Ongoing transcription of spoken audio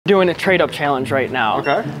Doing a trade-up challenge right now.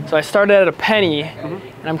 Okay. So I started at a penny, and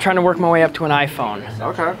I'm trying to work my way up to an iPhone.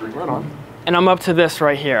 Okay, right on. And I'm up to this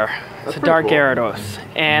right here. It's a Dark cool. Gyarados,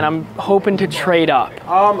 and I'm hoping to trade up.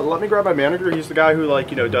 Let me grab my manager. He's the guy who, like,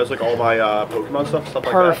 you know, does like all my Pokemon stuff like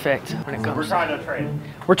that. Perfect. When it comes. We're trying to trade.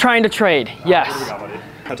 We're trying to trade. Yes.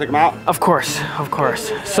 Can I take him out? Of course, of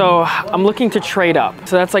course. So I'm looking to trade up.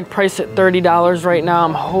 So that's like priced at $30 right now.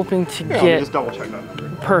 I'm hoping to Let me get. just double check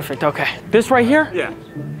that. Perfect. Okay. This right here. Yeah.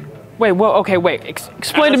 Wait. Well. Okay. Wait.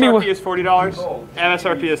 Explain to me what. MSRP is $40.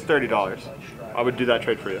 MSRP is $30. I would do that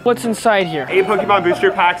trade for you. What's inside here? 8 Pokemon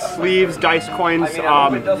booster packs, sleeves, dice coins, you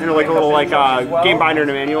know, like a little game binder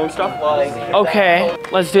and a manual and stuff. Okay.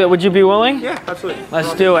 Let's do it. Would you be willing? Yeah, absolutely.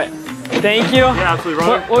 Let's do it. Thank you. Yeah, absolutely,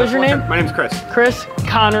 brother. What was your name? My name's Chris. Chris,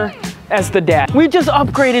 Connor, as the dad. We just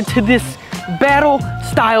upgraded to this Battle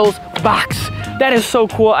Styles box. That is so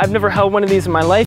cool. I've never held one of these in my life.